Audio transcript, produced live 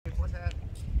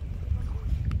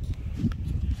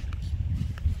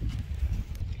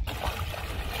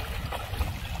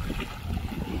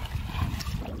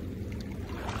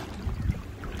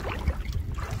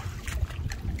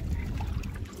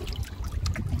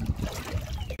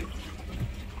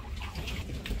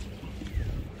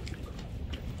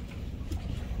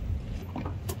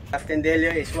Captain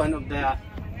Delio is one of the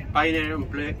pioneer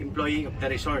employee of the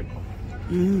resort.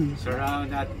 It's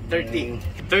around 30.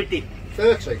 30?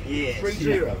 Yes.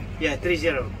 30? Yeah,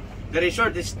 30. The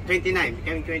resort is 29,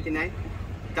 becoming 29.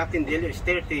 Captain Delio is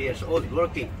 30 years old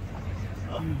working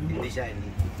in this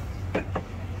island.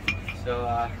 So,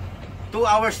 2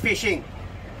 hours fishing.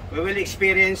 We will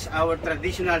experience our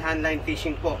traditional handline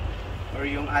fishing po. Or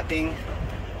yung ating,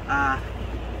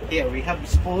 here we have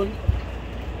spoon.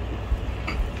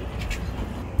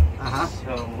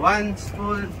 So, 1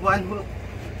 spoon, 1 hook.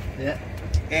 Yeah.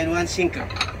 And 1 sinker.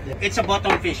 Yeah. It's a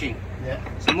bottom fishing. Yeah.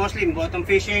 So mostly in bottom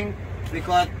fishing, we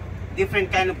caught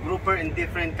different kind of grouper and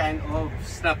different kind of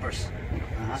snappers.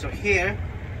 So here,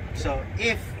 so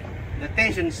if the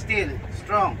tension is still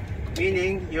strong,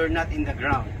 meaning you're not in the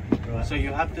ground. Right. So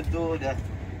you have to do the,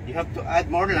 you have to add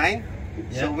more line.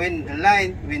 Yeah. So when the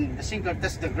line, when the sinker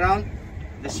touches the ground,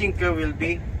 the sinker will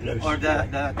be, loose, or the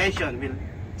tension will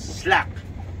slack.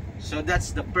 So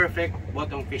that's the perfect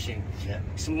bottom fishing. Yeah.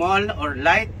 Small or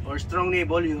light or strong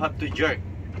nibble, you have to jerk.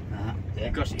 Yeah.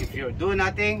 Because if you do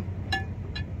nothing,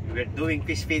 we're doing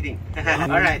fish feeding.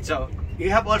 Alright, so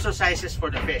you have also sizes for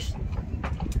the fish.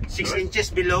 6 inches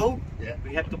below,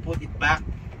 we have to put it back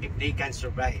if they can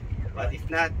survive. But if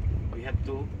not, we have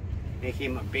to make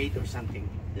him a bait or something.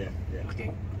 Yeah. Okay.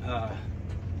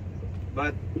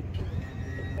 But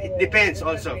it depends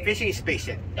also. Fishing is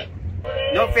patient.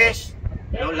 No fish,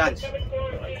 no lunch.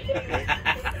 Okay.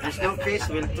 There's no fish,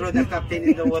 we'll throw the captain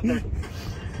in the water.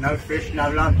 No fish,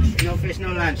 no lunch. No fish, no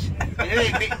lunch.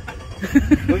 Anyway,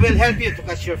 we will help you to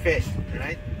catch your fish,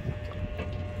 right?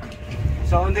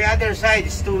 So on the other side,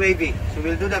 it's too wavy. So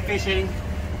we'll do the fishing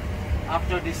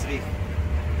after this reef.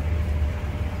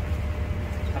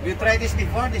 Have you tried this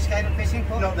before, this kind of fishing?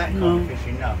 Not that kind of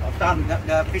fishing, no. I've done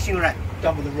the fishing rod.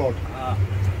 Done with the rod.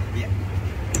 Yeah.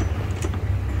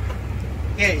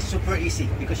 Here it's super easy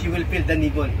because you will feel the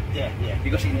nibble. Yeah.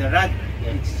 Because in the rod,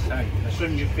 it's hard. As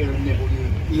soon as you feel a nibble,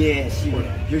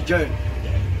 you jerk.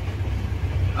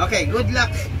 Yeah. Okay, good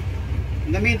luck.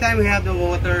 In the meantime, we have the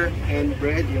water and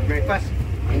bread, your breakfast.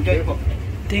 Enjoy po.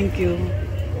 Thank you.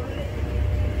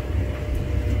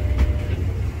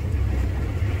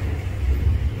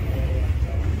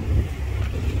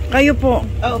 Kayo po.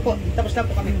 Oo po, tapos na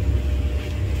po kami.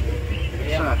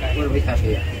 What do we have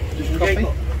here? Just coffee?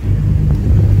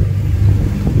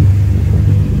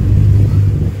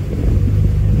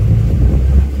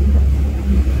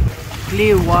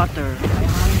 Clear water.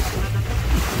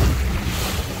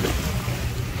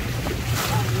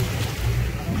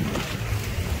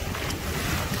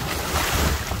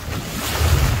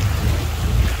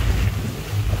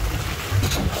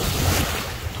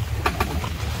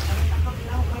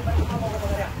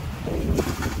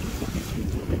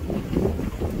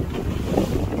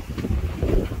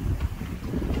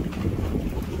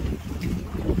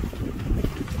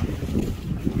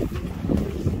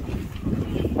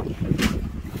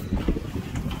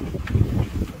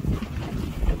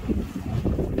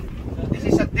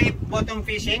 Bottom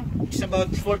fishing, it's about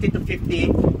 40 to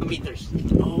 50 meters.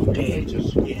 Okay.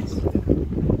 Yes.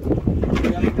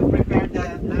 We're going to prepare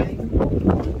the line.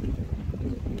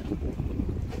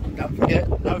 Don't forget,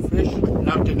 no fish,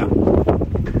 no dinner.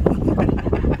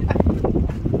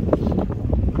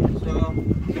 So,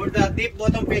 for the deep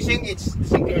bottom fishing, it's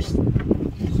sinkers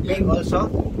big also.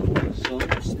 So,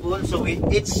 spoon, so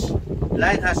each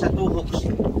line has 2 hooks.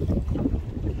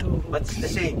 But it's the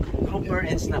same, grouper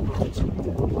and snapper.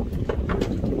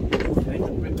 Going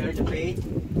to prepare the bait.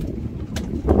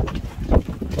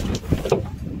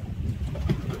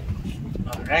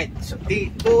 Alright, so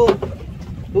two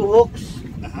hooks.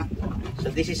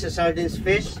 So this is a sardines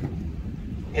fish.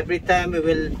 Every time we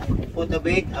will put a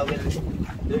bait, I will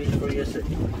do it for you, sir.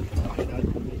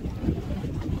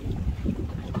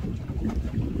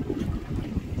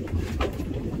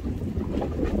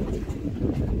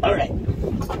 Alright.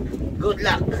 Good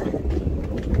luck.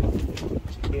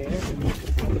 Here.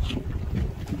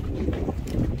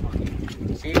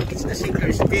 See, it's the sinker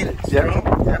still. Yeah.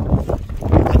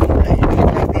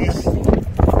 Like this.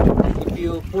 If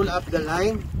you pull up the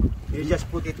line, you just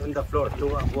put it on the floor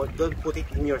to avoid. Don't put it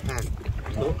in your hand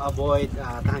to avoid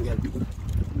tangle.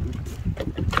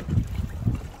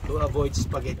 To avoid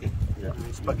spaghetti. Yeah.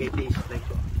 Spaghetti is like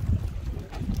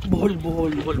Buhol.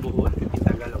 in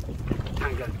Tagalog.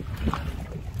 Tangle.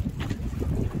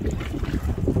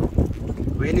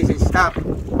 When it stop,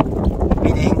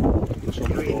 meaning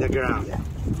you're in the ground.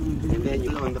 And then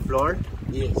you're on the floor.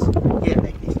 Yes. Here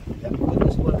like this. Put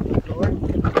this ball on the floor.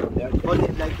 Hold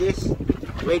it like this.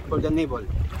 Wait for the nibble.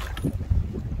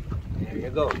 There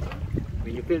you go.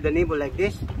 When you feel the nibble like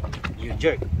this, you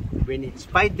jerk. when it's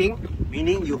fighting,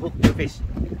 meaning you hook the fish.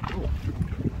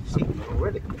 See,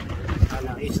 already.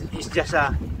 No, it's just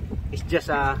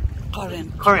a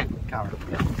Current. current.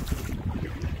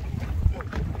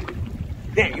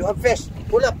 There, you have fish.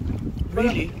 Pull up.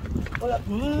 Really? Pull up.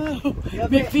 Wow. You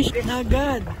have May fish na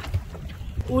agad.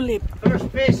 Ulip. First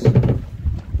fish.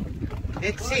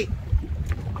 Let's see.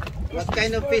 What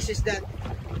kind of fish is that?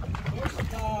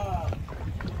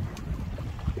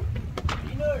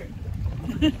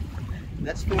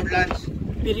 That's for lunch.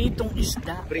 Piritong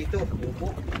isda Prito.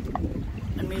 Bubo.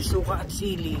 na may suka at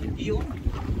sili. Yun.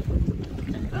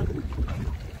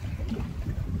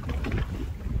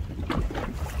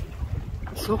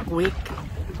 So quick.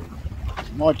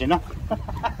 More dinner.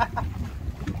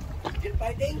 Still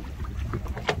fighting?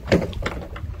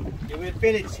 You will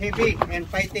feel it's heavy and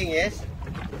fighting, yes?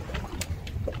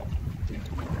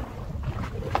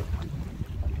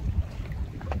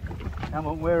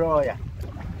 Where are you?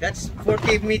 That's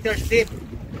 40 meters deep.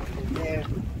 There.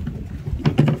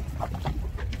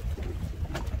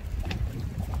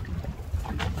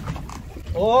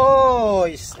 Oh,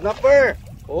 snapper!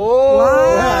 Oh,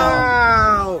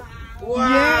 wow! Wow!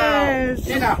 Yes.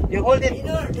 Dina, you hold it.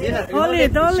 Dina, you Hold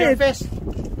it, hold it. Surface.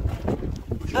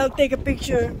 I'll take a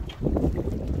picture.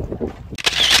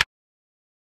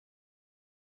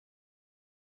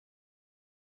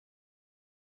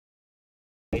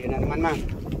 Ayun na naman, ma'am.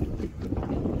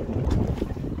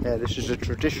 Yeah, this is a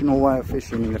traditional way of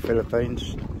fishing in the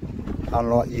Philippines.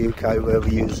 Unlike the UK where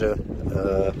we use a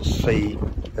sea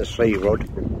rod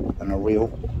and a reel.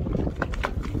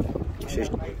 This is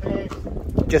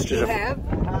just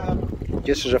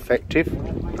as effective.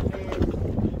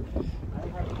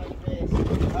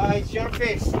 Oh, it's your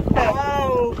fish.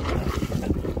 Wow.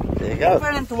 There you go.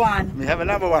 Different one. We have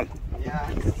another one. Yeah,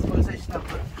 it's also a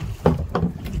snapper.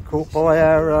 Caught by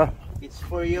our It's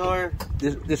for your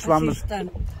this one was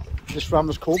Assistant.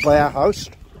 caught by our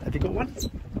host. Have you got one?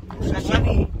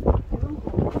 sashimi.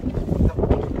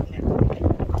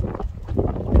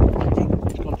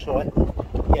 I'll try it.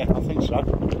 Yeah, I think so.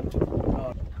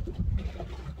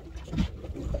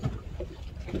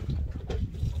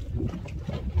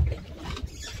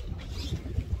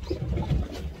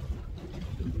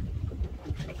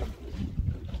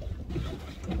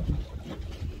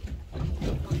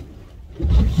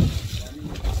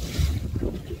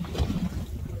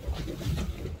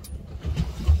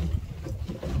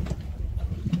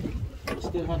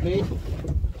 Still have bait?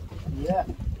 Yeah.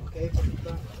 Okay.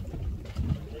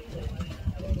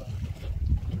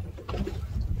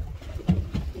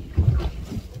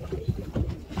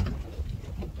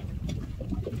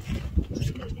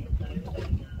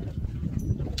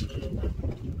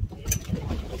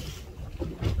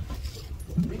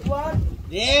 Big one?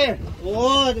 There!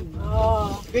 Oh, the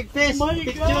Oh. big fish! My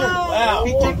Picture! God! Wow!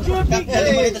 Picture, Dali mo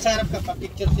picture. dito sa harap ka,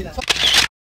 pa-picture sila.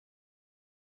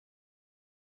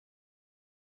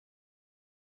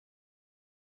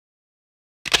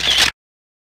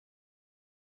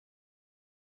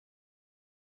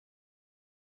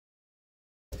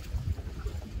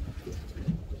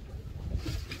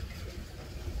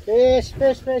 Fish,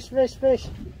 fish, fish, fish, fish.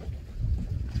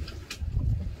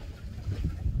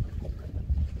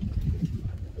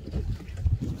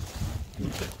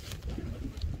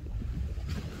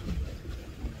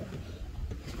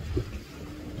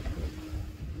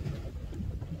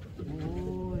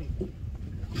 Uy.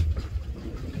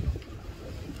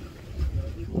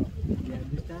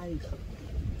 Grabe tayo.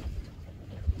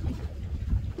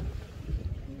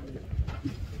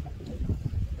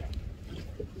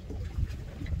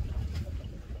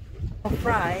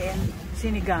 Fry and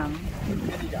sinigang.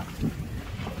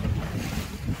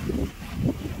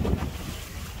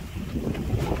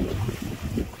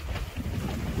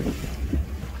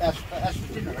 That's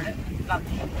for dinner, isn't it? Lunch.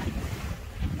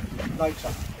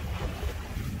 Later.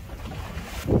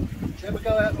 Should we ever go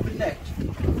out with the net?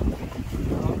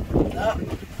 No.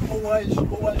 Always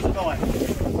a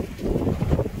night.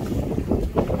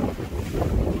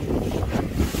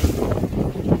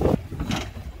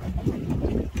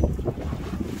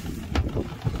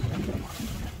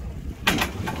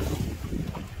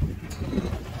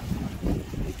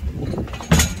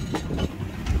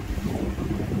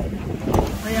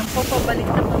 Ayan po, pabalik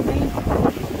na kami.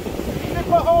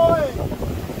 Ahoy!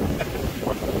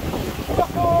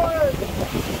 Ahoy!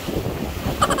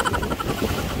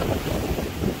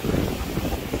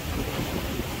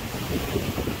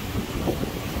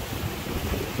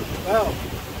 Well,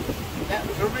 that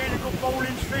was a really good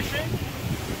morning's fishing.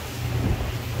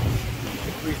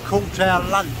 We've caught our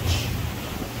lunch.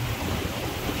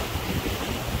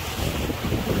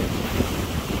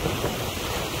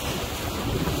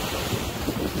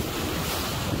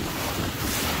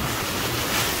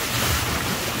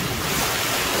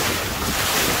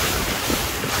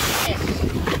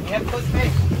 have good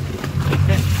fish.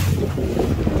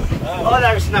 All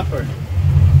are snapper.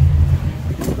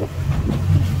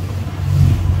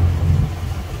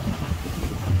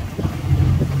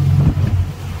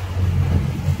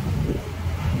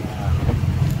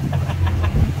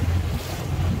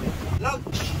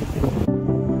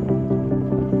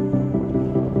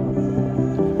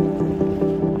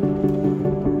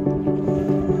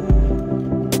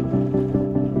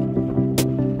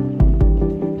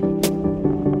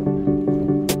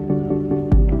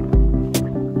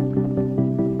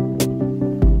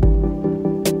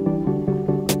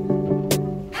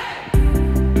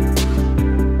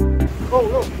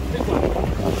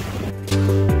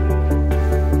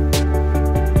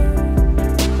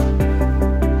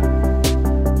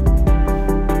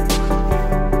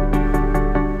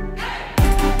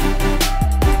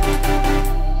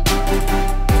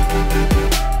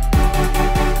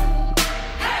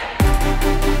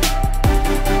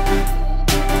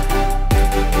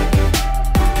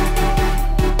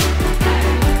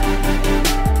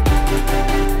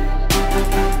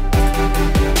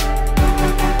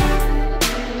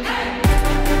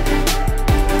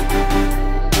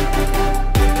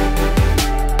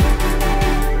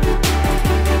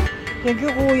 Thank you,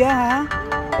 Kuya, ha?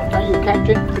 Thank you,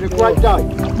 Captain. It's been a great day.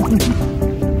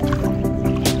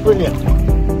 Brilliant.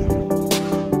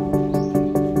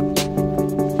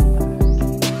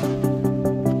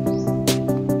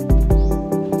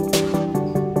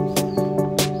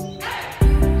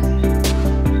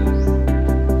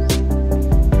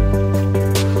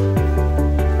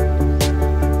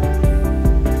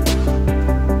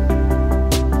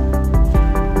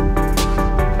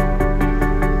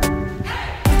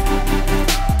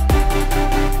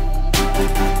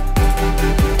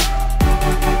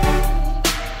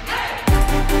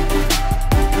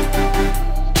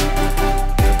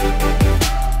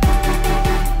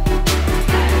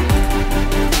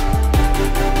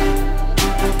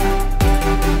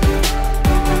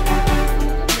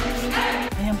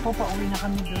 Pauwi na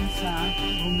kami dun sa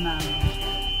room namin.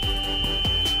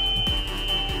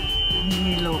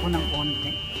 Hinilo ko ng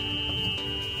konti.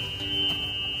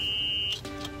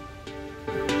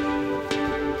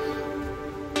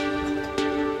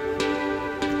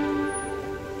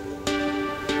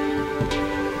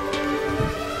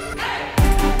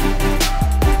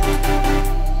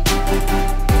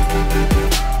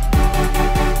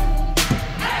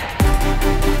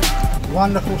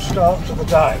 Wonderful start to the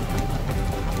day.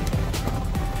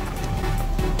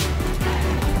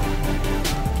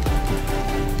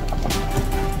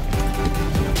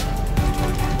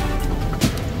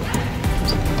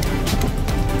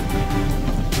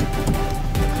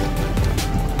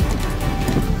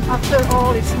 After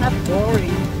all, it's not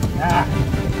boring. Ah.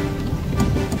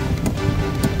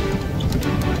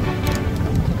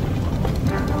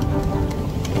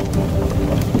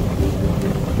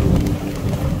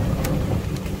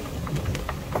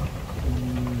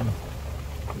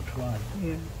 Which way?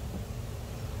 Yeah.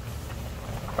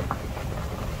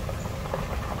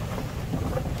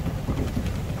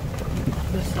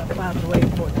 There's a pathway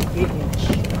for the village.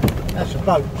 That's the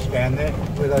boats down there,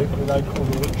 where they call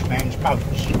the rich man's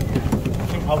boats. I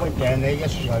think I went down there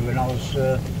yesterday when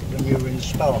you were in the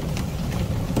spa.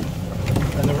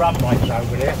 And the runway's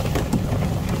over there.